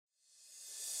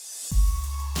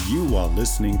You are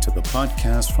listening to the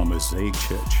podcast from Mosaic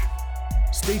Church.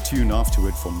 Stay tuned after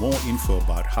it for more info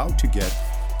about how to get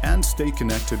and stay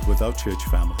connected with our church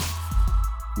family.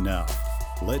 Now,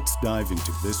 let's dive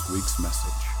into this week's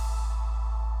message.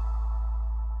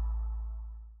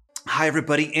 Hi,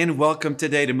 everybody, and welcome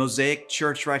today to Mosaic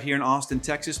Church right here in Austin,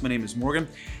 Texas. My name is Morgan,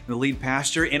 I'm the lead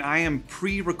pastor, and I am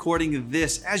pre-recording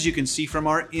this, as you can see, from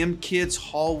our M-Kids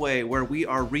hallway, where we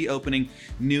are reopening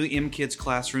new M-Kids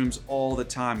classrooms all the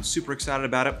time. Super excited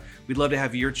about it. We'd love to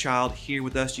have your child here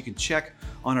with us. You can check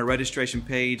on our registration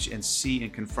page and see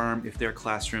and confirm if their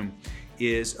classroom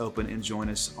is open and join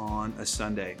us on a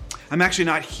Sunday. I'm actually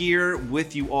not here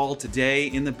with you all today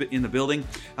in the building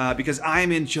because I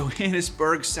am in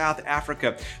Johannesburg, South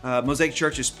Africa. Mosaic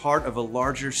Church is part of a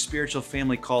larger spiritual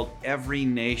family called Every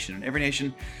Nation. And Every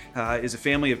Nation is a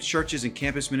family of churches and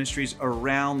campus ministries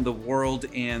around the world,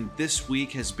 and this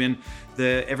week has been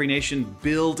the Every Nation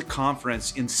Build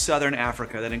Conference in Southern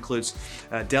Africa. That includes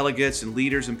delegates and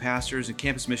leaders and pastors and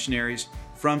campus missionaries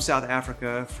from South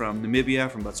Africa, from Namibia,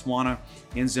 from Botswana,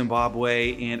 in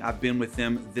Zimbabwe, and I've been with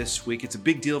them this week. It's a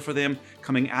big deal for them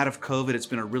coming out of COVID. It's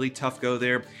been a really tough go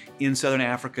there in Southern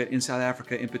Africa, in South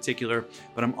Africa in particular,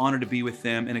 but I'm honored to be with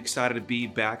them and excited to be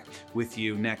back with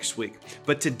you next week.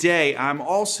 But today, I'm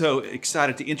also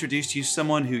excited to introduce to you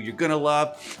someone who you're gonna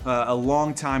love, a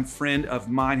longtime friend of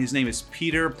mine. His name is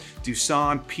Peter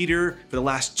Dusan. Peter, for the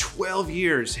last 12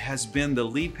 years, has been the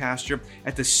lead pastor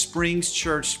at the Springs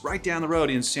Church right down the road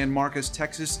in San Marcos,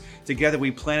 Texas. Together,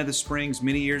 we planted the Springs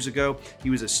many years ago. He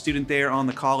was a student there on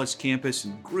the college campus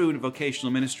and grew in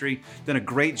vocational ministry. Done a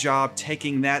great job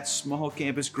taking that small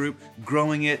campus group,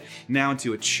 growing it now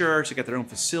into a church. They got their own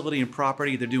facility and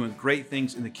property. They're doing great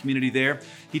things in the community there.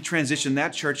 He transitioned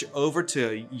that church over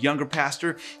to a younger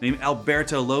pastor named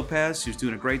Alberto Lopez, who's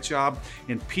doing a great job.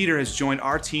 And Peter has joined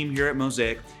our team here at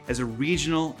Mosaic as a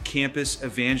regional campus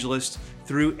evangelist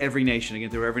through Every Nation, again,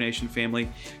 through Every Nation family.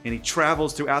 And he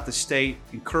travels throughout the state,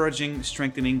 encouraging,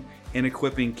 strengthening, and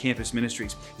equipping campus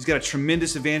ministries. He's got a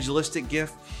tremendous evangelistic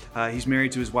gift. He's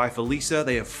married to his wife, Elisa.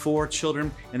 They have 4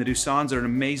 children, and the Dusans are an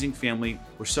amazing family.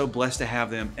 We're so blessed to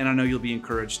have them, and I know you'll be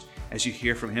encouraged as you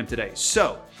hear from him today.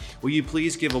 So, will you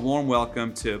please give a warm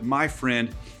welcome to my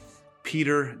friend,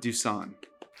 Peter Dusan.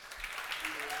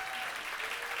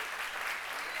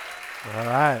 All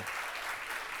right.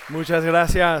 Muchas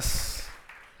gracias.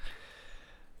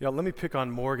 Y'all, let me pick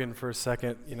on Morgan for a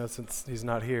second, since he's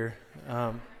not here.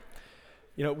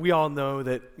 We all know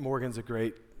that Morgan's a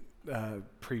great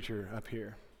preacher up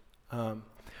here.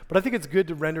 But I think it's good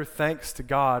to render thanks to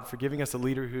God for giving us a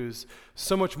leader who's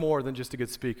so much more than just a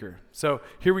good speaker. So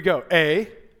here we go. A,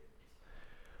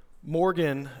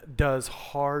 Morgan does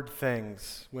hard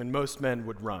things when most men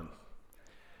would run.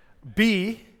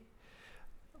 B,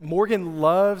 Morgan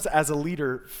loves, as a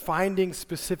leader, finding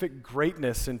specific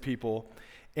greatness in people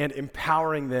and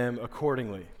empowering them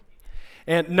accordingly.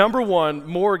 And number 1,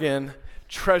 Morgan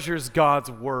treasures God's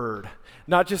word,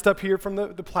 not just up here from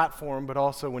the platform, but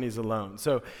also when he's alone.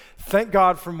 So thank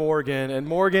God for Morgan. And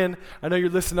Morgan, I know you're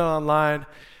listening online.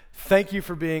 Thank you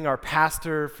for being our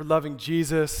pastor, for loving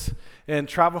Jesus, and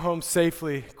travel home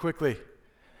safely, quickly,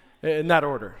 in that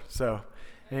order. So,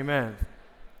 amen.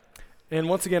 And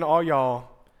once again, all y'all,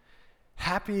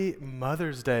 happy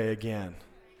Mother's Day again.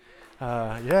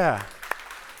 Yeah.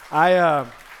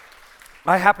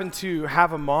 I happen to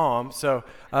have a mom, so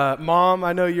Mom,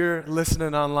 I know you're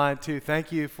listening online too.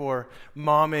 Thank you for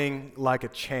momming like a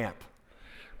champ.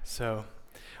 So,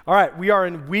 all right, we are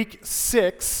in week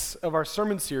 6 of our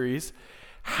sermon series,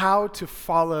 How to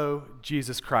Follow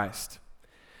Jesus Christ.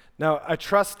 Now, I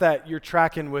trust that you're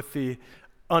tracking with the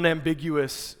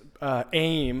unambiguous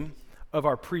aim of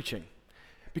our preaching,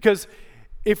 because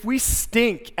if we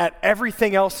stink at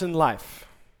everything else in life,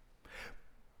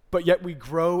 but yet we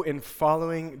grow in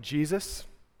following Jesus,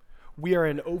 we are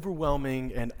an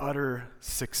overwhelming and utter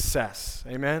success.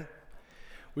 Amen?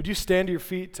 Would you stand to your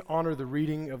feet to honor the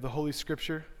reading of the Holy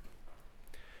Scripture?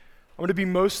 I'm going to be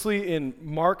mostly in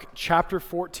Mark chapter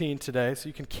 14 today, so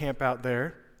you can camp out there.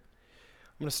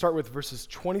 I'm going to start with verses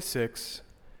 26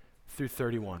 through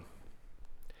 31.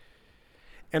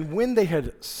 And when they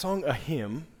had sung a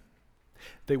hymn,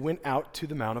 they went out to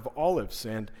the Mount of Olives,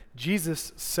 and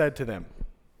Jesus said to them,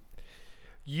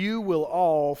 "You will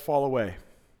all fall away.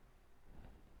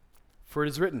 For it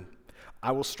is written,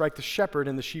 I will strike the shepherd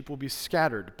and the sheep will be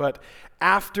scattered. But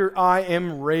after I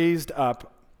am raised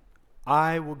up,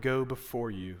 I will go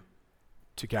before you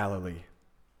to Galilee."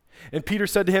 And Peter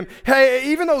said to him,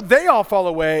 "Hey, even though they all fall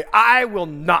away, I will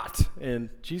not." And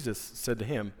Jesus said to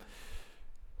him,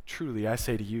 "Truly I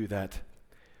say to you that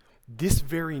this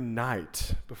very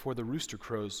night, before the rooster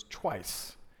crows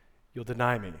twice, you'll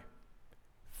deny me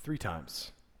 3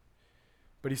 times.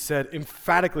 But he said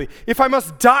emphatically, if I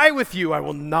must die with you, I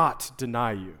will not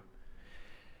deny you.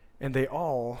 And they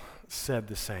all said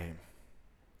the same.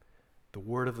 The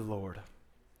word of the Lord.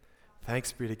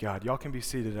 Thanks be to God. Y'all can be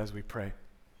seated as we pray.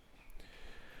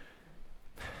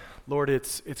 Lord,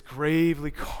 it's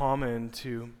gravely common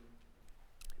to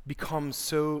become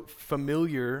so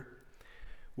familiar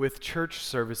with church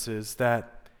services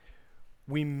that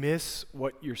we miss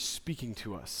what you're speaking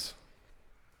to us.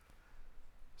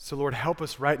 So Lord, help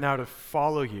us right now to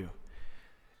follow you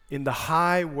in the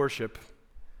high worship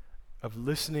of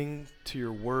listening to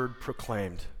your word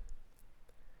proclaimed.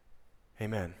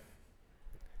 Amen.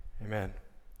 Amen.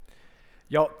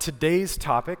 Y'all, today's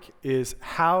topic is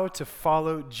how to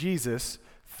follow Jesus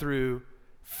through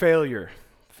failure.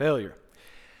 Failure.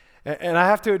 And I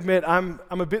have to admit, I'm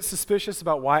a bit suspicious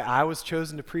about why I was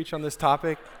chosen to preach on this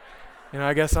topic.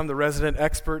 I guess I'm the resident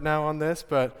expert now on this,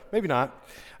 but maybe not.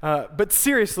 But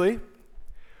seriously,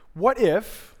 what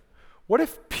if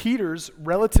Peter's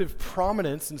relative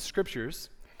prominence in scriptures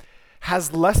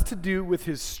has less to do with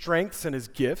his strengths and his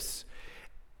gifts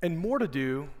and more to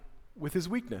do with his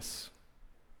weakness?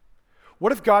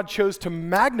 What if God chose to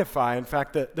magnify, in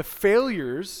fact, the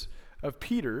failures of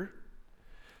Peter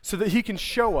so that he can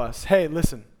show us, hey,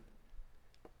 listen,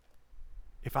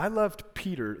 if I loved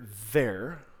Peter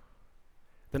there,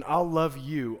 then I'll love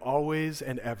you always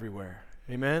and everywhere.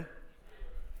 Amen?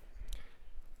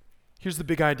 Here's the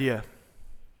big idea.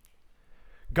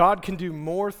 God can do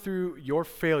more through your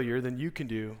failure than you can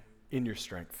do in your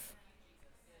strength.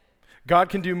 God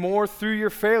can do more through your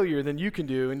failure than you can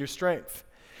do in your strength.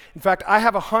 In fact, I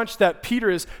have a hunch that Peter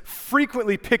is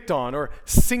frequently picked on or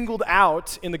singled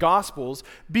out in the Gospels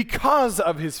because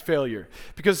of his failure.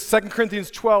 Because 2 Corinthians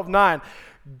 12:9,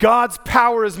 God's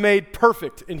power is made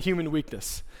perfect in human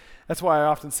weakness. That's why I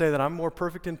often say that I'm more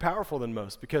perfect and powerful than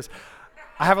most, because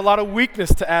I have a lot of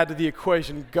weakness to add to the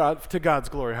equation to God's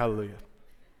glory. Hallelujah.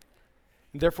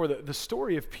 And therefore, the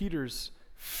story of Peter's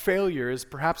failure is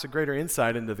perhaps a greater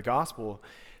insight into the gospel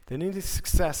than any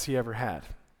success he ever had.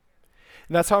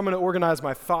 And that's how I'm going to organize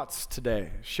my thoughts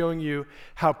today, showing you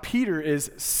how Peter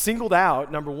is singled out,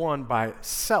 number 1, by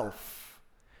self,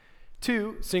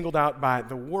 2, singled out by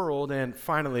the world, and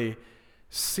finally,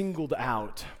 singled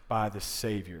out by the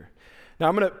Savior. Now,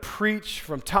 I'm going to preach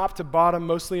from top to bottom,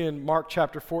 mostly in Mark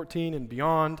chapter 14 and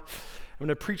beyond. I'm going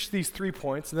to preach these 3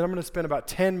 points, and then I'm going to spend about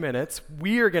 10 minutes.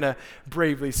 We are going to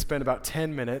bravely spend about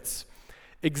 10 minutes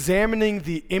examining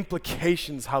the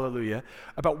implications, hallelujah,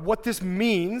 about what this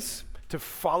means to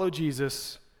follow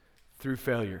Jesus through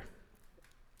failure.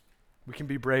 We can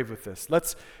be brave with this.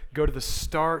 Let's go to the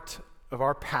start of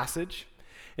our passage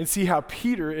and see how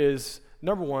Peter is,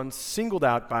 number 1, singled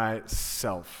out by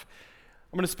self.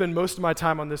 I'm going to spend most of my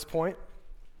time on this point.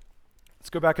 Let's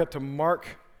go back up to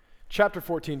Mark chapter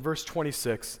 14, verse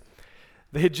 26.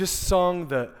 They had just sung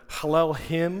the Hallel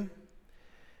hymn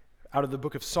out of the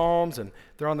book of Psalms, and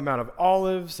they're on the Mount of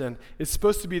Olives, and it's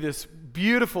supposed to be this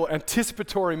beautiful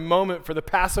anticipatory moment for the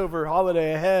Passover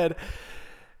holiday ahead.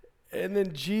 And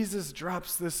then Jesus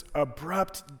drops this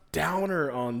abrupt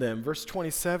downer on them. Verse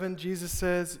 27, Jesus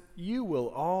says, "You will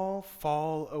all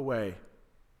fall away."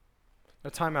 Now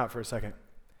time out for a second.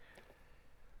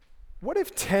 What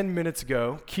if 10 minutes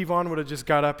ago, Kevon would have just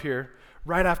got up here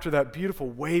right after that beautiful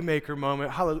Waymaker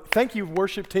moment? Hallelujah. Thank you,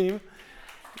 worship team.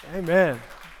 Amen.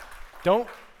 Don't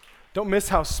miss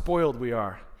how spoiled we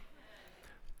are.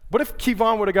 What if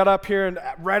Kevon would have got up here and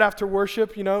right after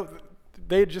worship,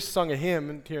 they had just sung a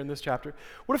hymn here in this chapter.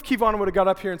 What if Kevon would have got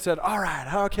up here and said, all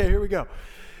right, okay, here we go.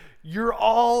 You're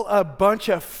all a bunch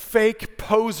of fake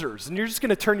posers, and you're just going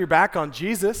to turn your back on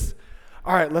Jesus.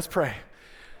 All right, let's pray.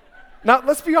 Now,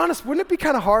 let's be honest, wouldn't it be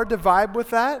kind of hard to vibe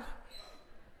with that?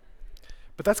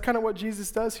 But that's kind of what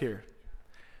Jesus does here.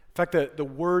 In fact, the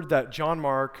word that John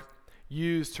Mark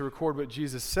used to record what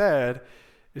Jesus said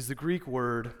is the Greek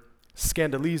word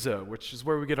scandalizo, which is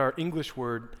where we get our English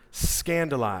word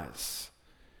scandalize.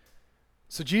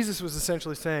 So Jesus was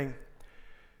essentially saying,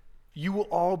 you will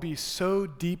all be so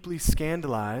deeply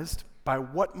scandalized by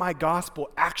what my gospel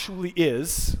actually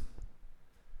is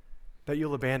that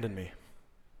you'll abandon me.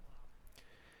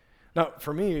 Now,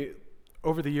 for me,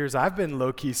 over the years, I've been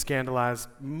low-key scandalized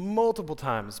multiple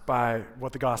times by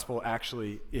what the gospel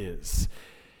actually is.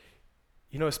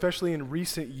 Especially in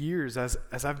recent years, as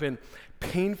I've been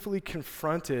painfully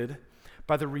confronted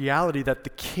by the reality that the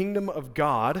kingdom of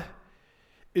God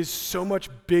is so much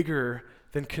bigger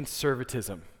than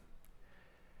conservatism.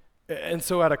 And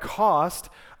so at a cost,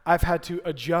 I've had to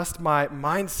adjust my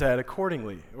mindset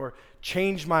accordingly. Or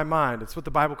change my mind. It's what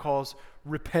the Bible calls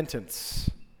repentance.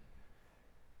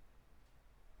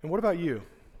 And what about you?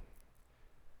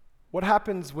 What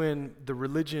happens when the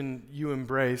religion you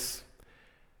embrace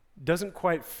doesn't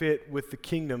quite fit with the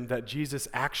kingdom that Jesus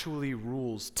actually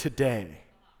rules today?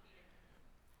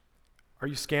 Are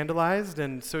you scandalized,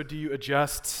 and so do you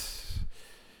adjust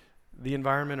the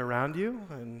environment around you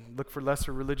and look for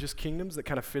lesser religious kingdoms that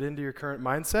kind of fit into your current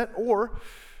mindset? Or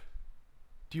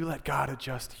do you let God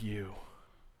adjust you?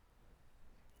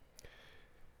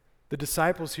 The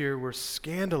disciples here were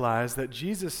scandalized that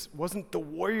Jesus wasn't the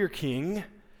warrior king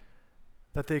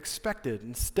that they expected.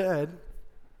 Instead,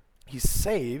 he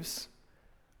saves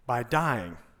by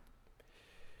dying.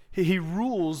 He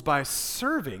rules by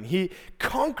serving. He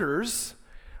conquers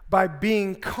by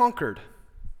being conquered.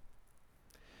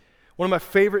 One of my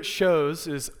favorite shows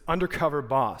is Undercover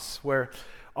Boss, where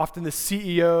often the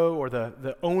CEO or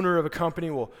the owner of a company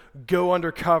will go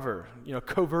undercover,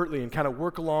 covertly, and kind of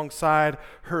work alongside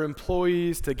her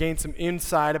employees to gain some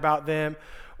insight about them,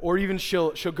 or even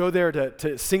she'll go there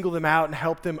to single them out and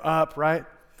help them up, right?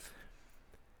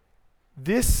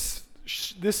 This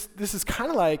is kind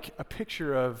of like a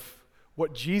picture of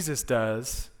what Jesus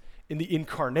does in the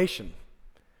incarnation.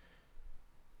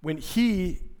 When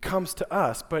he comes to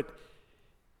us, but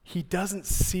he doesn't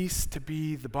cease to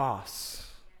be the boss.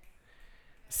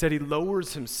 Instead, he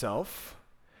lowers himself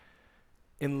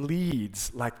and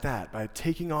leads like that by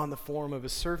taking on the form of a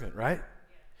servant, right?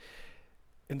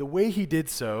 And the way he did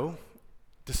so,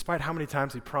 despite how many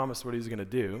times he promised what he was going to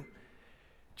do,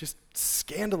 just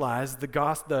scandalized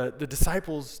the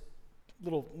disciples'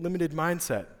 little limited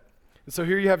mindset. And so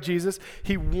here you have Jesus.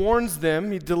 He warns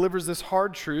them. He delivers this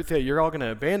hard truth, hey, you're all going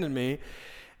to abandon me.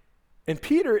 And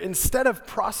Peter, instead of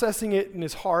processing it in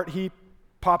his heart, he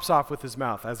pops off with his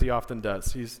mouth, as he often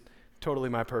does. He's totally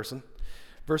my person.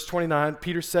 Verse 29,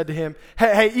 Peter said to him,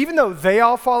 hey, even though they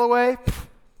all fall away,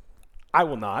 I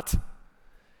will not.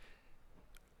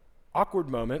 Awkward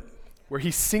moment where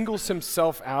he singles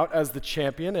himself out as the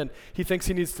champion, and he thinks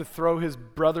he needs to throw his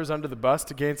brothers under the bus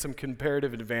to gain some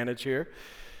comparative advantage here.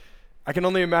 I can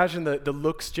only imagine the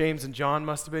looks James and John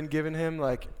must have been giving him,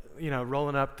 like,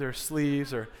 rolling up their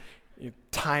sleeves or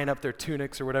tying up their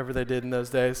tunics or whatever they did in those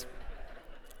days,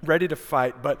 ready to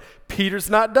fight. But Peter's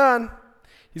not done.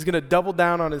 He's going to double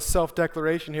down on his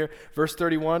self-declaration here. Verse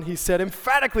 31, he said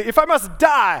emphatically, if I must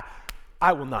die,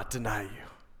 I will not deny you.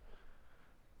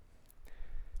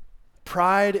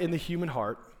 Pride in the human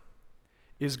heart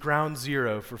is ground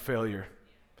zero for failure.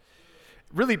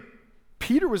 Really,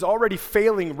 Peter was already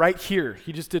failing right here.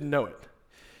 He just didn't know it.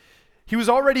 He was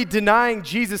already denying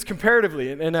Jesus comparatively,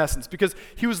 in essence, because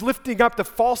he was lifting up the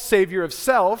false savior of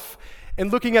self and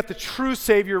looking at the true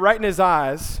Savior right in his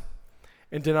eyes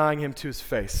and denying him to his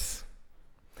face.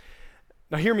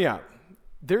 Now hear me out.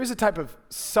 There is a type of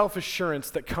self-assurance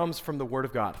that comes from the Word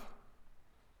of God.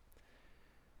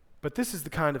 But this is the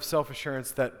kind of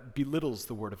self-assurance that belittles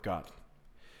the Word of God.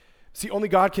 See, only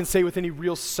God can say with any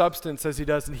real substance, as he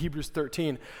does in Hebrews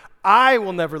 13, I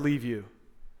will never leave you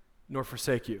nor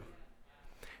forsake you.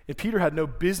 And Peter had no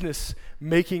business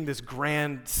making this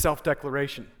grand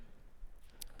self-declaration.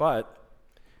 But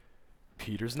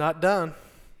Peter's not done.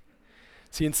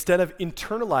 See, instead of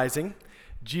internalizing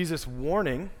Jesus'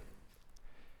 warning,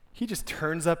 he just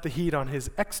turns up the heat on his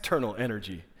external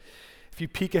energy. If you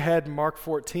peek ahead in Mark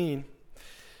 14,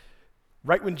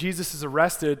 right when Jesus is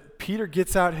arrested, Peter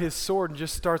gets out his sword and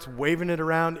just starts waving it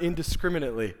around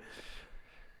indiscriminately.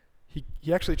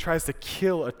 He actually tries to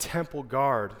kill a temple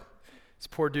guard. This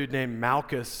poor dude named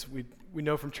Malchus. We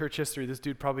know from church history this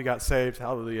dude probably got saved.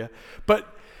 Hallelujah.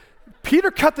 But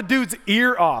Peter cut the dude's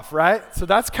ear off, right? So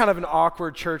that's kind of an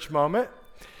awkward church moment.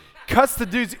 Cuts the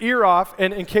dude's ear off,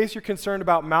 and in case you're concerned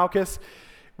about Malchus,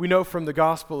 we know from the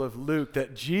Gospel of Luke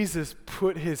that Jesus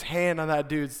put his hand on that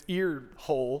dude's ear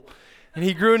hole, and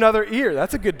he grew another ear.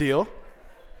 That's a good deal.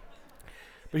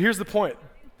 But here's the point.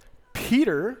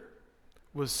 Peter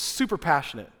was super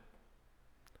passionate,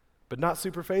 but not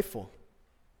super faithful.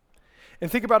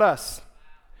 And think about us.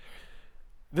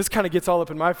 This kind of gets all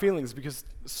up in my feelings because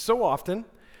so often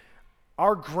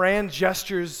our grand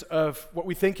gestures of what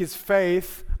we think is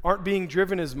faith aren't being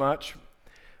driven as much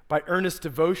by earnest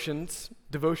devotion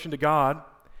to God,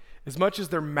 as much as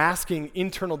they're masking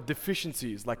internal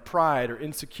deficiencies like pride or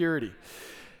insecurity.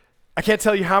 I can't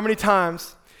tell you how many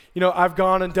times, I've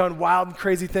gone and done wild and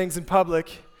crazy things in public,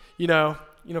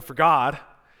 for God.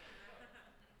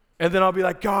 And then I'll be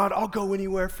like, God, I'll go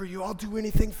anywhere for you. I'll do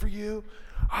anything for you.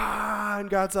 And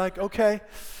God's like, okay,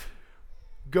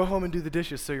 go home and do the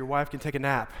dishes so your wife can take a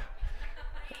nap.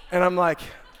 And I'm like,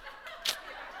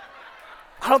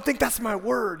 I don't think that's my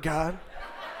word, God.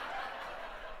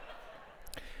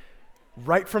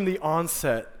 Right from the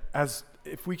onset, as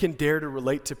if we can dare to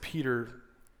relate to Peter,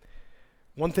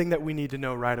 one thing that we need to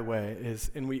know right away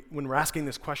is, when we're asking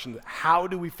this question, how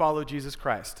do we follow Jesus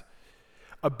Christ?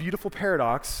 A beautiful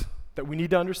paradox that we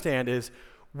need to understand is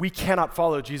we cannot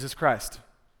follow Jesus Christ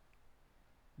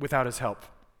without his help.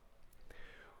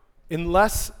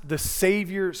 Unless the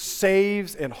Savior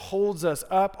saves and holds us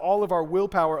up, all of our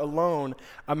willpower alone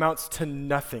amounts to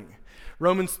nothing.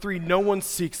 Romans 3, no one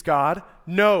seeks God.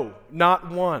 No, not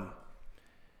one.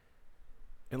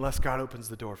 Unless God opens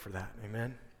the door for that.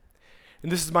 Amen?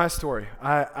 And this is my story.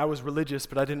 I was religious,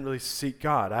 but I didn't really seek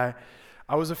God.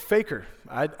 I was a faker.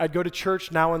 I'd go to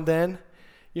church now and then,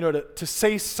 to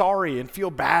say sorry and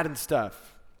feel bad and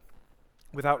stuff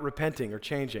without repenting or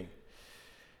changing.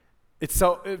 It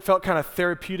felt kind of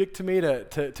therapeutic to me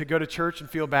to go to church and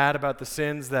feel bad about the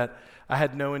sins that I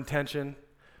had no intention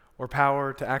or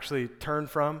power to actually turn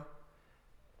from,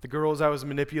 the girls I was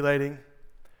manipulating,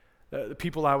 the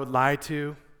people I would lie to.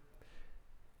 You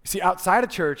see, outside of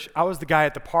church, I was the guy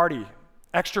at the party,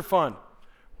 extra fun,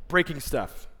 breaking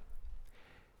stuff.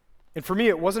 And for me,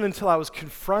 it wasn't until I was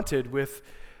confronted with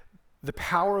the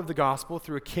power of the gospel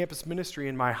through a campus ministry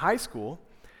in my high school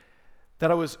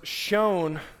that I was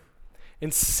shown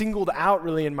and singled out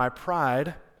really in my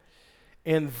pride,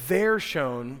 and there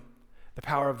shown the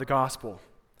power of the gospel.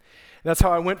 And that's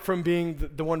how I went from being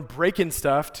the one breaking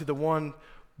stuff to the one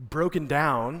broken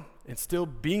down and still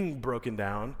being broken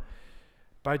down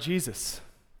by Jesus.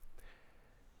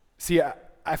 See,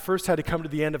 I first had to come to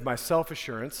the end of my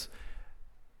self-assurance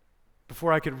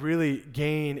before I could really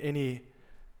gain any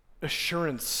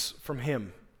assurance from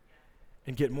him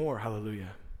and get more, hallelujah.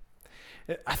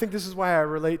 I think this is why I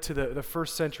relate to the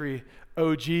first century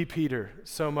OG Peter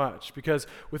so much, because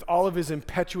with all of his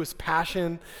impetuous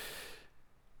passion,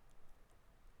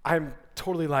 I'm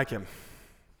totally like him.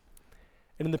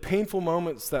 And in the painful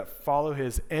moments that follow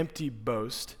his empty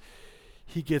boast,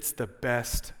 he gets the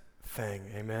best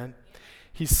thing, amen?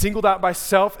 He's singled out by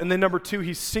self, and then number two,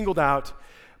 he's singled out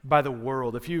by the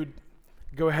world. If you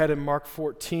go ahead and Mark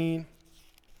 14,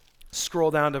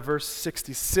 scroll down to verse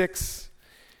 66,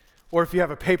 or if you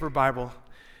have a paper Bible,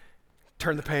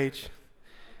 turn the page.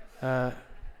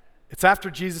 It's after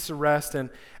Jesus' arrest, and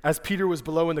as Peter was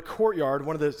below in the courtyard,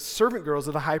 one of the servant girls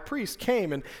of the high priest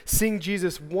came, and seeing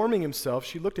Jesus warming himself,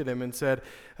 she looked at him and said,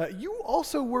 "You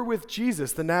also were with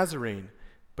Jesus the Nazarene."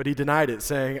 But he denied it,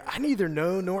 saying, "I neither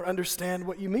know nor understand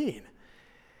what you mean."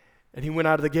 And he went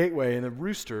out of the gateway, and the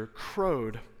rooster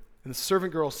crowed. And the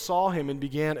servant girl saw him and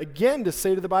began again to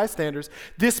say to the bystanders,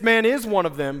 "This man is one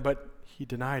of them," but he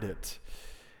denied it.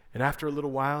 And after a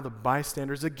little while, the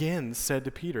bystanders again said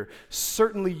to Peter,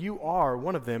 "Certainly you are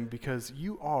one of them, because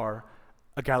you are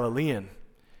a Galilean."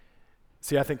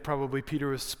 See, I think probably Peter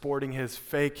was sporting his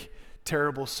fake,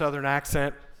 terrible southern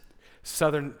accent,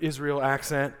 southern Israel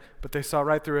accent, but they saw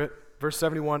right through it. Verse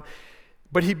 71,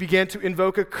 but he began to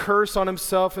invoke a curse on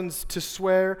himself and to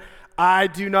swear, "I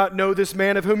do not know this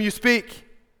man of whom you speak."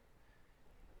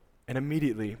 And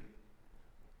immediately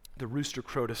the rooster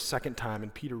crowed a second time,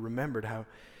 and Peter remembered how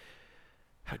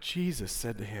Jesus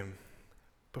said to him,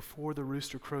 "Before the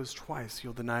rooster crows twice,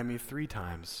 you'll deny me 3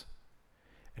 times.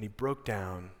 And he broke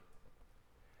down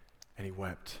and he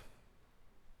wept.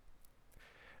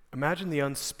 Imagine the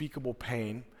unspeakable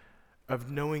pain of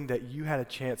knowing that you had a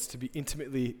chance to be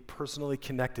intimately, personally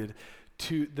connected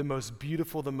to the most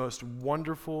beautiful, the most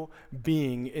wonderful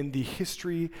being in the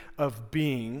history of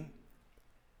being,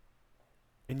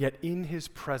 and yet in his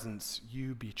presence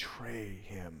you betray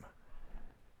him.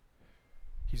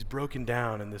 He's broken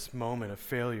down in this moment of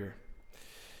failure.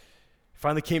 He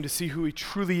finally came to see who he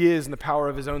truly is in the power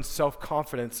of his own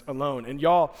self-confidence alone. And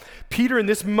y'all, Peter in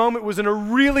this moment was in a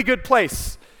really good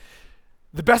place,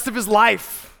 the best of his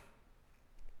life,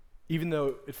 even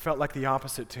though it felt like the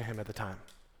opposite to him at the time.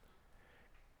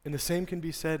 And the same can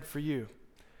be said for you.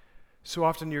 So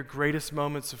often your greatest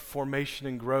moments of formation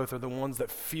and growth are the ones that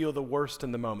feel the worst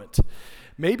in the moment.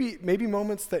 Maybe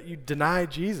moments that you deny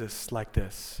Jesus like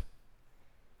this.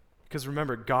 Because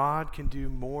remember, God can do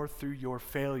more through your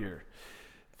failure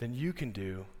than you can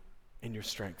do in your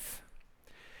strength.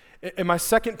 And my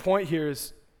second point here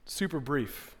is super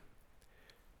brief.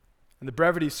 And the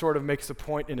brevity sort of makes a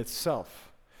point in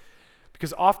itself.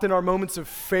 Because often our moments of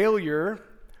failure,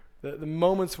 the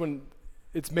moments when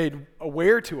it's made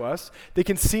aware to us, they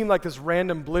can seem like this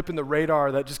random blip in the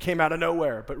radar that just came out of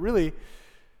nowhere. But really,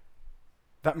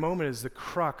 that moment is the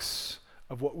crux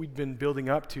of what we've been building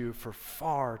up to for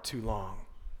far too long.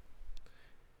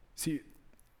 See,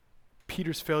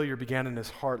 Peter's failure began in his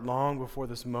heart long before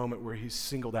this moment where he's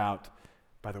singled out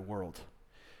by the world.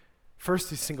 First,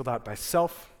 he's singled out by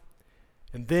self,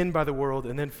 and then by the world,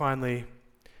 and then finally,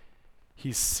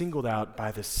 he's singled out by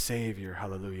the Savior.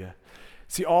 Hallelujah.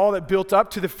 See, all that built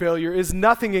up to the failure is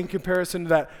nothing in comparison to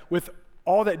that with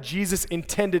all that Jesus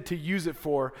intended to use it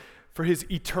for his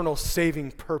eternal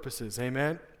saving purposes.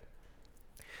 Amen?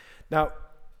 Now,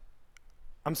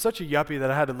 I'm such a yuppie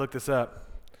that I had to look this up.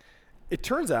 It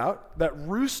turns out that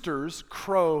roosters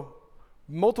crow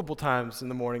multiple times in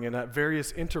the morning and at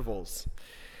various intervals.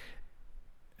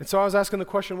 And so I was asking the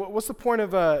question, what's the point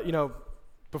of,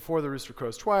 before the rooster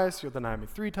crows twice, you'll deny me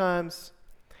 3 times?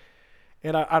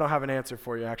 And I don't have an answer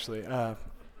for you, actually. I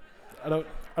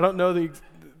don't know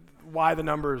why the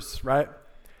numbers, right?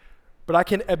 But I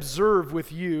can observe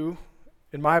with you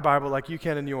in my Bible, like you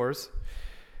can in yours,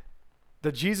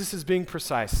 that Jesus is being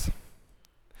precise.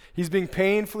 He's being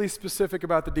painfully specific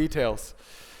about the details.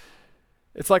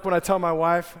 It's like when I tell my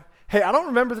wife, hey, I don't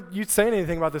remember you saying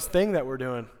anything about this thing that we're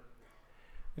doing.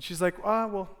 And she's like,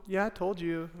 well, yeah, I told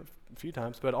you a few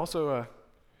times, but also,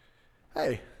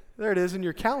 hey, there it is in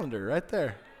your calendar right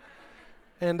there.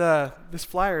 And this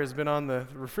flyer has been on the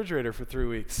refrigerator for 3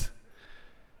 weeks.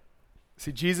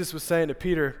 See, Jesus was saying to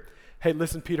Peter, hey,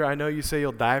 listen, Peter, I know you say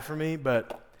you'll die for me,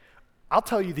 but I'll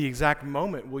tell you the exact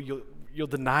moment where you'll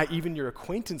deny even your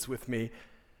acquaintance with me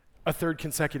a 3rd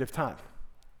consecutive time.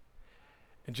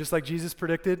 And just like Jesus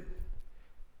predicted,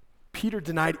 Peter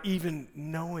denied even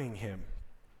knowing him.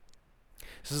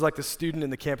 This is like the student in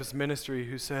the campus ministry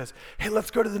who says, hey,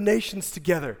 let's go to the nations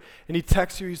together. And he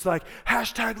texts you, he's like,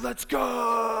 #let's go.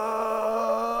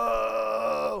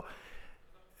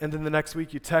 And then the next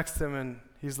week you text him and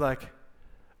he's like,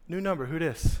 new number, who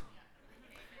dis?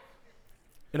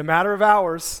 In a matter of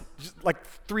hours, just like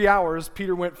 3 hours,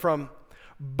 Peter went from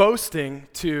boasting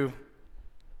to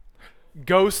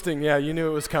ghosting. Yeah, you knew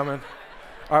it was coming.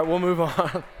 All right, we'll move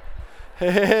on.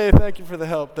 Hey, thank you for the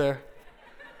help there.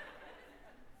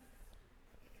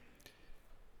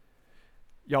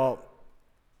 Y'all,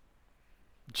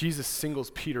 Jesus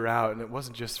singles Peter out, and it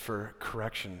wasn't just for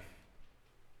correction.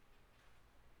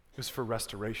 It was for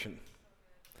restoration.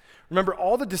 Remember,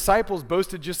 all the disciples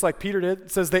boasted just like Peter did.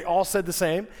 It says they all said the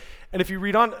same. And if you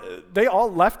read on, they all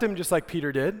left him just like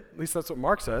Peter did. At least that's what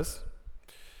Mark says.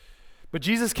 But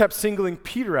Jesus kept singling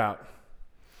Peter out,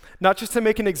 not just to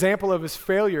make an example of his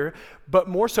failure, but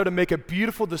more so to make a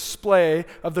beautiful display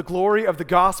of the glory of the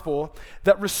gospel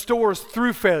that restores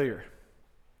through failure.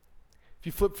 If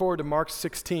you flip forward to Mark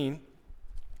 16,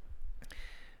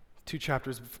 2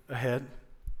 chapters ahead,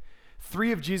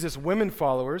 3 of Jesus' women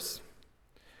followers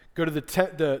go to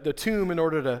the tomb in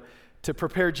order to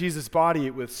prepare Jesus' body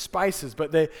with spices,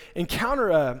 but they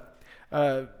encounter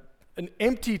an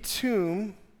empty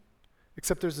tomb,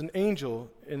 except there's an angel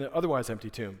in an otherwise empty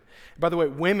tomb. By the way,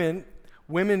 women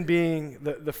being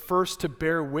the first to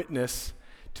bear witness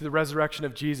to the resurrection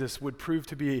of Jesus would prove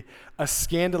to be a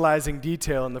scandalizing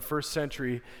detail in the first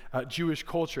century Jewish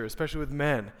culture, especially with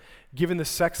men, given the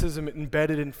sexism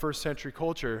embedded in first century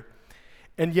culture.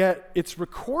 And yet it's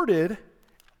recorded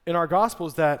in our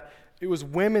Gospels that it was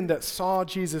women that saw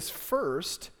Jesus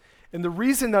first, and the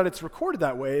reason that it's recorded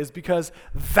that way is because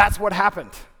that's what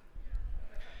happened.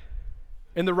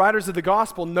 And the writers of the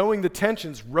Gospel, knowing the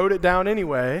tensions, wrote it down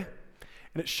anyway,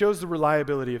 and it shows the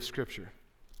reliability of Scripture.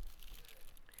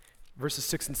 Verses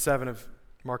 6 and 7 of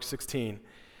Mark 16.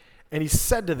 And he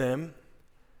said to them,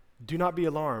 do not be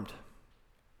alarmed.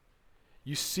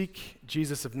 You seek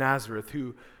Jesus of Nazareth,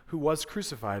 who was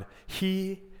crucified.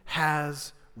 He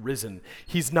has risen.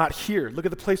 He's not here. Look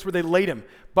at the place where they laid him.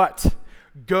 But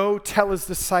go tell his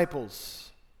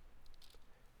disciples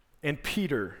and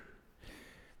Peter,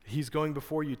 he's going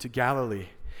before you to Galilee,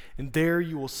 and there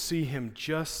you will see him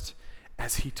just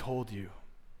as he told you.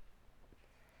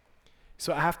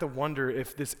 So I have to wonder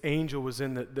if this angel was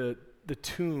in the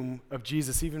tomb of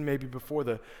Jesus, even maybe before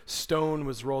the stone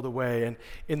was rolled away. And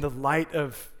in the light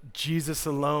of Jesus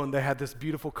alone, they had this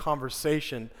beautiful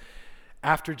conversation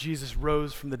after Jesus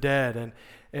rose from the dead.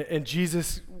 And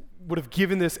Jesus would have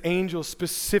given this angel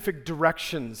specific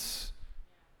directions.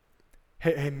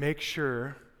 Hey, make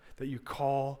sure that you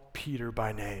call Peter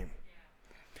by name.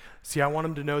 See, I want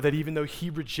him to know that even though he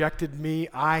rejected me,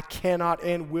 I cannot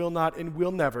and will not and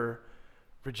will never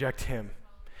reject him.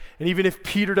 And even if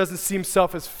Peter doesn't see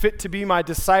himself as fit to be my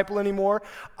disciple anymore,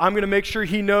 I'm going to make sure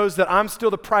he knows that I'm still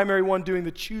the primary one doing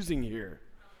the choosing here.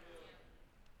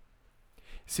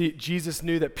 See, Jesus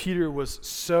knew that Peter was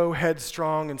so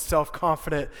headstrong and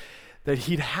self-confident that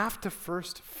he'd have to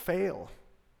first fail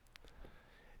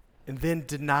and then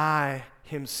deny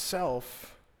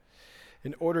himself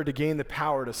in order to gain the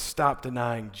power to stop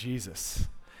denying Jesus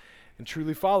and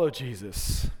truly follow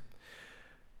Jesus.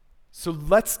 So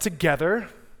let's together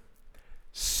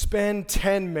spend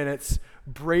 10 minutes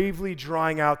bravely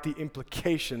drawing out the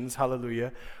implications,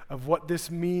 hallelujah, of what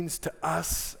this means to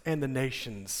us and the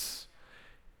nations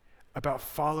about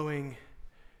following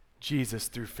Jesus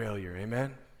through failure.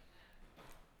 Amen?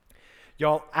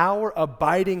 Y'all, our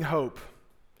abiding hope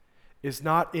is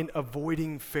not in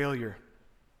avoiding failure.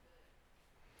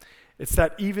 It's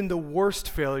that even the worst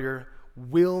failure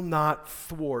will not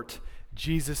thwart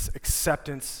Jesus'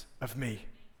 acceptance of me.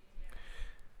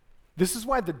 This is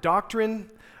why the doctrine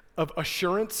of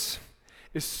assurance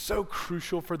is so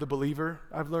crucial for the believer,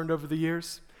 I've learned over the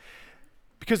years.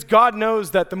 Because God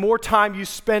knows that the more time you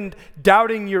spend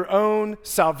doubting your own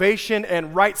salvation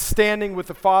and right standing with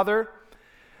the Father,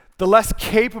 the less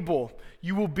capable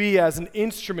you will be as an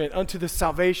instrument unto the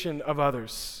salvation of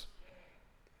others.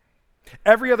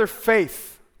 Every other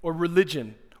faith or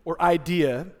religion or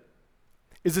idea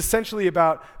is essentially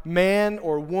about man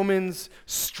or woman's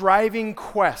striving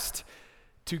quest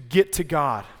to get to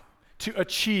God, to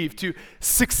achieve, to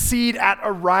succeed at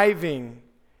arriving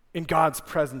in God's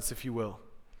presence, if you will.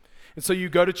 And so you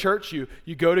go to church, you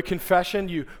go to confession,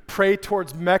 you pray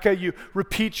towards Mecca, you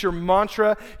repeat your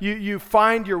mantra, you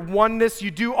find your oneness, you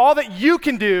do all that you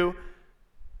can do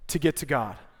to get to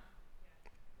God.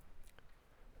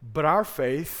 But our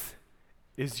faith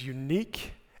is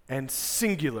unique and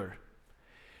singular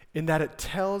in that it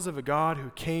tells of a God who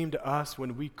came to us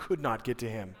when we could not get to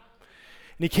him.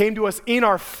 And he came to us in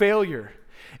our failure.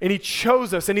 And he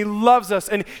chose us, and he loves us,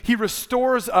 and he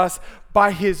restores us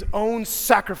by his own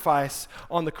sacrifice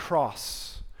on the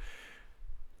cross.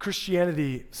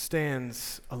 Christianity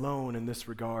stands alone in this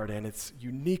regard, and it's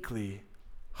uniquely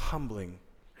humbling.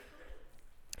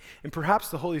 And perhaps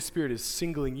the Holy Spirit is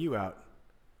singling you out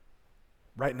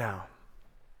right now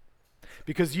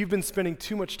because you've been spending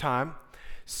too much time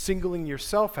singling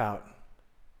yourself out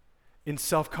in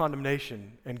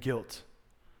self-condemnation and guilt.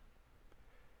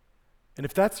 And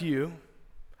if that's you,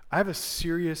 I have a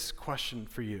serious question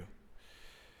for you.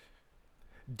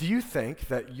 Do you think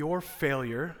that your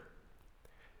failure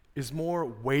is more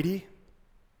weighty,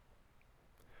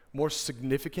 more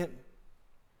significant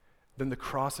than the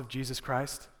cross of Jesus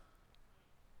Christ?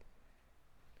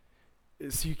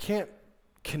 So you can't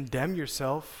condemn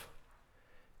yourself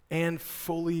and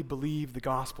fully believe the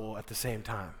gospel at the same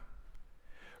time.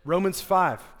 Romans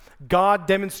 5, God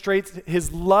demonstrates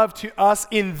his love to us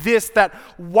in this, that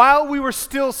while we were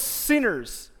still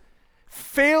sinners,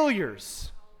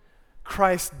 failures,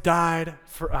 Christ died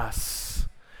for us.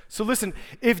 So listen,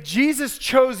 if Jesus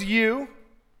chose you,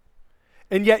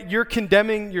 and yet you're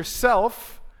condemning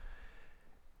yourself,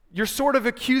 you're sort of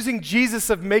accusing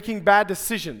Jesus of making bad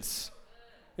decisions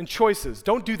and choices.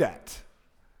 Don't do that.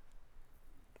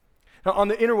 Now, on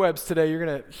the interwebs today, you're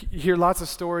going to hear lots of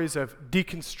stories of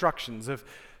deconstructions, of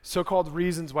so-called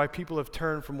reasons why people have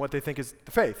turned from what they think is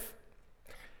the faith.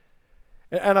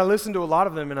 And I listen to a lot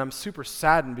of them, and I'm super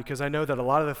saddened because I know that a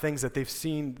lot of the things that they've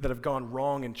seen that have gone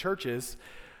wrong in churches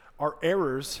are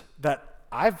errors that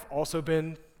I've also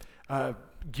been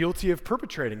guilty of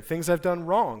perpetrating, things I've done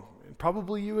wrong, and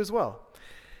probably you as well.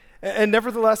 And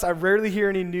nevertheless, I rarely hear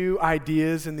any new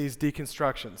ideas in these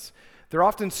deconstructions. They're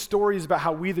often stories about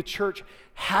how we, the church,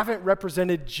 haven't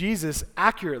represented Jesus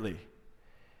accurately.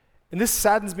 And this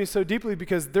saddens me so deeply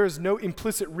because there is no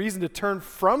implicit reason to turn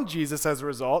from Jesus as a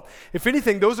result. If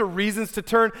anything, those are reasons to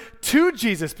turn to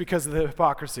Jesus because of the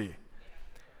hypocrisy.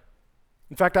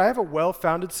 In fact, I have a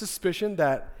well-founded suspicion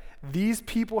that these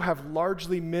people have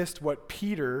largely missed what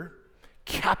Peter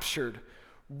captured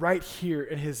right here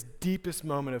in his deepest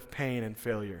moment of pain and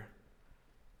failure.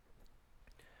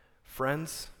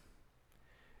 Friends,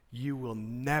 you will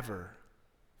never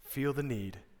feel the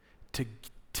need to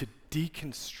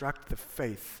deconstruct the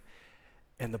faith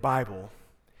and the Bible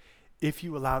if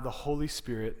you allow the Holy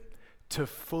Spirit to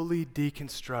fully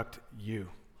deconstruct you.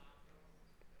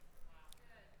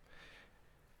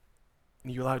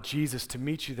 And you allow Jesus to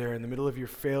meet you there in the middle of your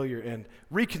failure and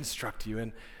reconstruct you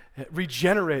and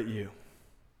regenerate you.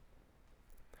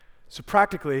 So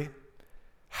practically,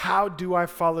 how do I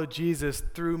follow Jesus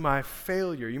through my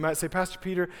failure? You might say, Pastor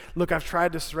Peter, look, I've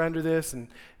tried to surrender this and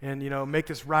make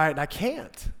this right, and I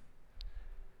can't.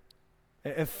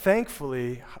 And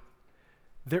thankfully,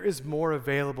 there is more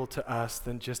available to us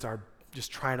than just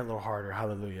trying a little harder.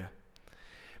 Hallelujah.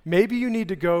 Maybe you need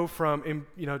to go from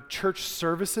church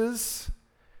services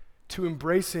to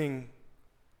embracing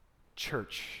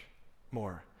church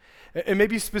more. And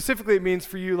maybe specifically it means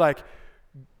for you, like,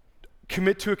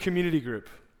 commit to a community group.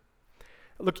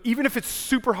 Look, even if it's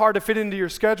super hard to fit into your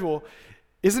schedule,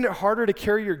 isn't it harder to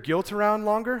carry your guilt around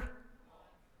longer?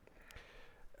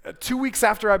 2 weeks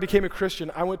after I became a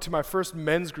Christian, I went to my first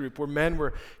men's group where men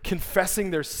were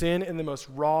confessing their sin in the most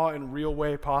raw and real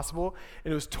way possible.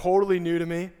 And it was totally new to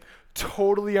me,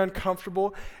 totally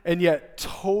uncomfortable, and yet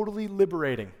totally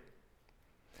liberating.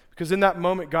 Because in that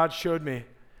moment, God showed me,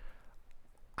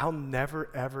 I'll never,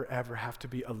 ever, ever have to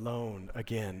be alone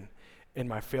again in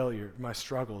my failure, my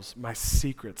struggles, my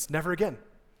secrets. Never again.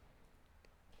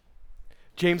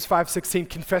 James 5:16,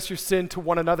 confess your sin to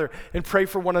one another and pray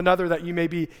for one another that you may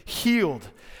be healed.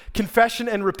 Confession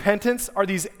and repentance are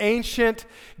these ancient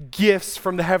gifts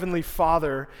from the Heavenly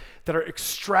Father that are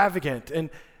extravagant, and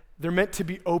they're meant to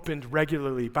be opened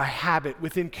regularly by habit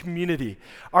within community.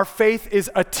 Our faith is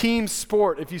a team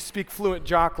sport if you speak fluent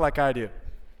Jock like I do.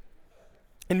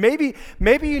 And maybe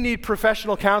you need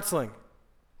professional counseling.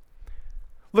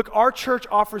 Look, our church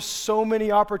offers so many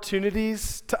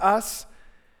opportunities to us.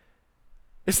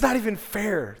 It's not even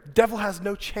fair. The devil has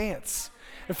no chance.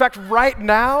 In fact, right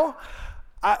now,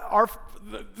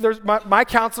 there's my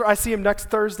counselor, I see him next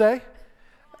Thursday.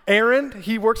 Aaron,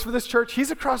 he works for this church.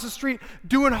 He's across the street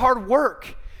doing hard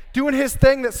work, doing his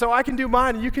thing so I can do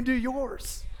mine and you can do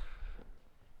yours.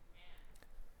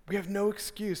 We have no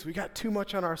excuse. We got too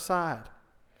much on our side.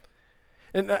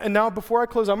 And now before I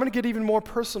close, I'm going to get even more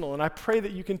personal, and I pray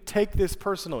that you can take this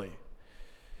personally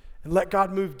and let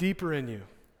God move deeper in you.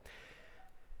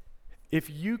 If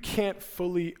you can't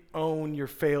fully own your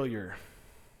failure,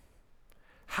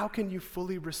 how can you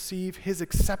fully receive his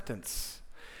acceptance?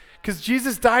 Because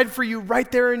Jesus died for you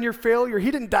right there in your failure. He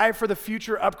didn't die for the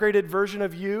future upgraded version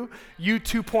of you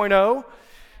 2.0.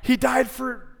 He died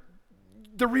for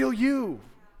the real you.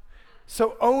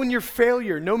 So own your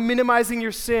failure. No minimizing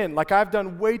your sin, like I've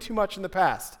done way too much in the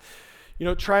past.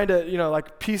 Trying to,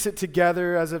 like piece it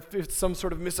together as if it's some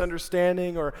sort of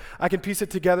misunderstanding, or I can piece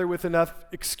it together with enough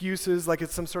excuses like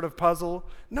it's some sort of puzzle.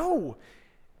 No,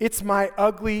 it's my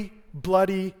ugly,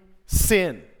 bloody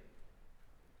sin.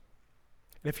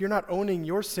 And if you're not owning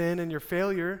your sin and your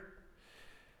failure,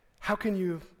 how can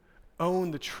you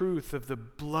own the truth of the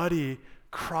bloody,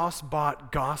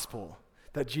 cross-bought gospel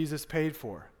that Jesus paid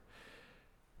for?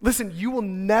 Listen, you will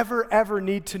never, ever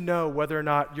need to know whether or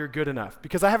not you're good enough,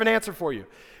 because I have an answer for you.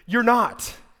 You're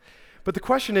not. But the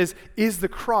question is the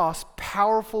cross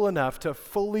powerful enough to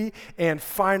fully and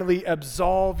finally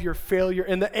absolve your failure?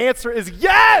 And the answer is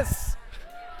yes!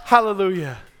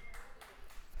 Hallelujah.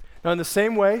 Now, in the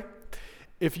same way,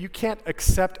 if you can't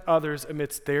accept others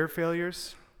amidst their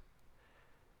failures,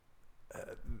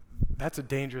 that's a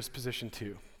dangerous position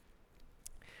too.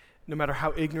 No matter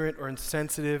how ignorant or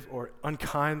insensitive or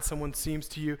unkind someone seems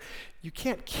to you, you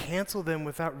can't cancel them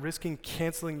without risking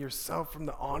canceling yourself from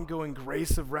the ongoing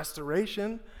grace of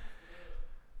restoration.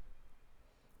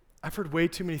 I've heard way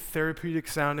too many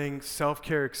therapeutic-sounding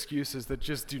self-care excuses that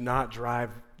just do not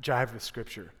jive with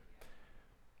Scripture.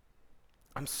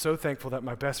 I'm so thankful that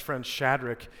my best friend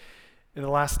Shadrach in the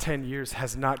last 10 years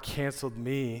has not canceled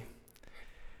me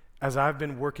as I've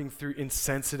been working through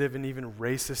insensitive and even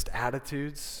racist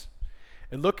attitudes.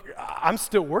 And look, I'm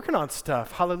still working on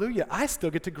stuff. Hallelujah. I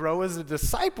still get to grow as a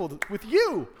disciple with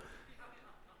you.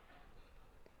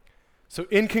 So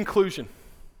in conclusion,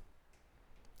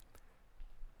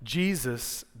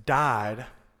 Jesus died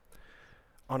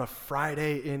on a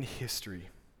Friday in history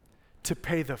to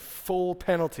pay the full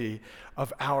penalty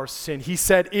of our sin. He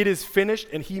said, "It is finished,"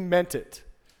 and he meant it.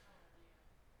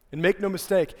 And make no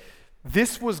mistake,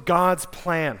 this was God's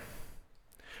plan.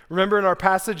 Remember in our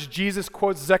passage, Jesus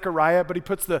quotes Zechariah, but he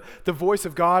puts the voice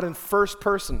of God in first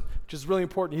person, which is really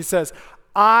important. He says,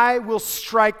 "I will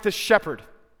strike the shepherd."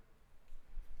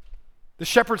 The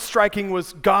shepherd striking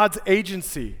was God's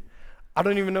agency. I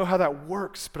don't even know how that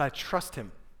works, but I trust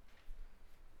him.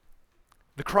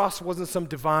 The cross wasn't some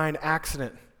divine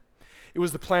accident. It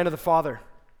was the plan of the Father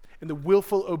and the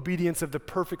willful obedience of the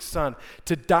perfect Son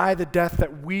to die the death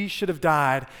that we should have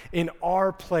died in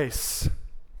our place.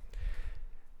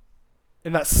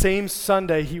 And that same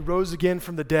Sunday, he rose again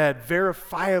from the dead,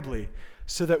 verifiably,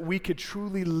 so that we could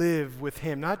truly live with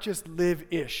him. Not just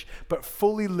live-ish, but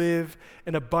fully live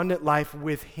an abundant life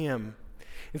with him.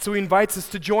 And so he invites us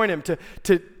to join him,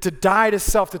 to die to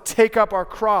self, to take up our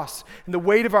cross and the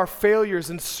weight of our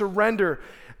failures and surrender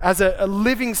as a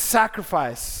living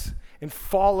sacrifice and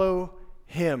follow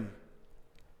him.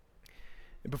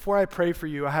 And before I pray for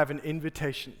you, I have an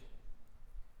invitation.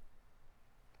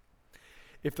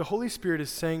 If the Holy Spirit is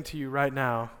saying to you right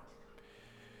now,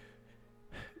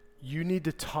 you need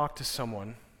to talk to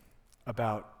someone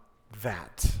about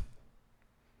that.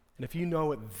 And if you know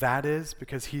what that is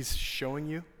because he's showing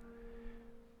you,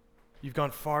 you've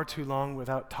gone far too long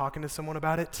without talking to someone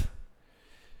about it,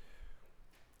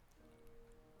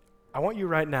 I want you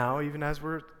right now, even as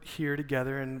we're here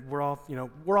together and we're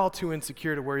all too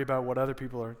insecure to worry about what other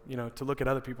people are, to look at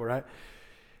other people, right?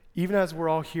 Even as we're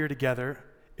all here together,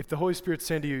 if the Holy Spirit's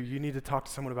saying to you, you need to talk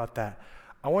to someone about that,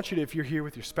 I want you to, if you're here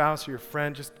with your spouse or your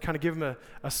friend, just kind of give them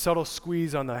a subtle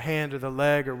squeeze on the hand or the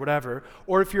leg or whatever.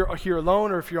 Or if you're here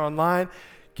alone or if you're online,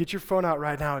 get your phone out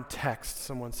right now and text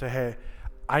someone. Say, hey,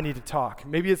 I need to talk.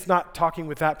 Maybe it's not talking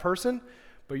with that person,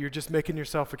 but you're just making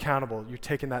yourself accountable. You're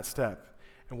taking that step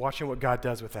and watching what God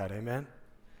does with that. Amen?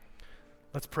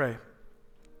 Let's pray.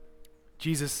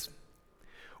 Jesus,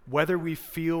 whether we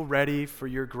feel ready for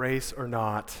your grace or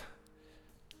not,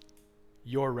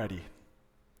 you're ready.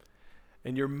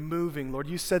 And you're moving. Lord,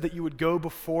 you said that you would go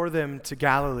before them to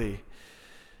Galilee.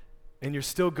 And you're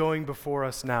still going before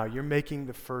us now. You're making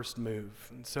the first move.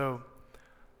 And so,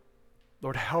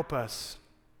 Lord, help us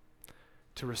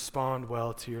to respond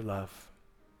well to your love.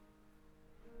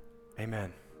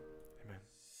 Amen. Amen.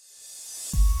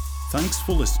 Thanks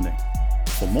for listening.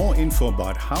 For more info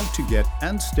about how to get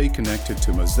and stay connected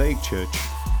to Mosaic Church,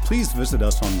 please visit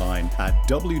us online at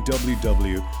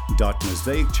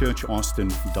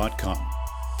www.mosaicchurchaustin.com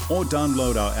or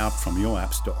download our app from your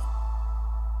app store.